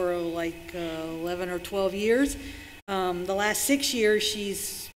directors for like 11 or 12 years. The last 6 years,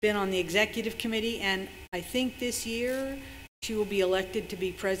 she's been on the executive committee, and I think this year she will be elected to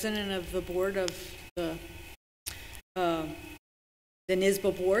be president of the board of the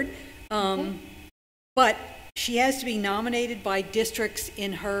NISBA board. But she has to be nominated by districts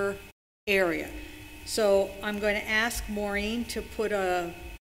in her area. So I'm going to ask Maureen to put a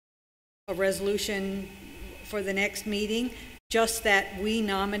resolution for the next meeting, just that we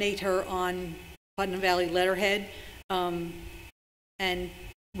nominate her on Putnam Valley letterhead, and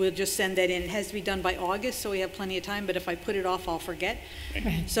we'll just send that in. It has to be done by August, so we have plenty of time, but if I put it off, I'll forget.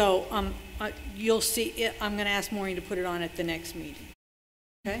 So you'll see, I'm going to ask Maureen to put it on at the next meeting.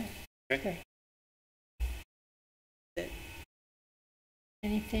 Okay? Okay.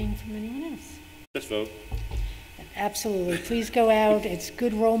 Anything from anyone else? Just vote. Absolutely. Please go out. It's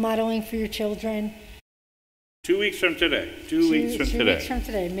good role modeling for your children. 2 weeks from today. 2 weeks from 2 today. weeks from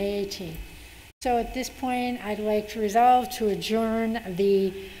today, May 18th. So at this point, I'd like to resolve to adjourn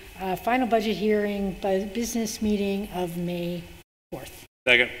the final budget hearing business meeting of May 4th.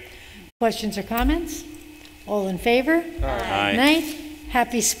 Second. Questions or comments? All in favor? Aye. Night.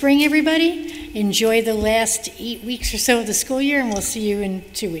 Happy spring, everybody. Enjoy the last 8 weeks or so of the school year, and we'll see you in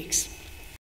 2 weeks.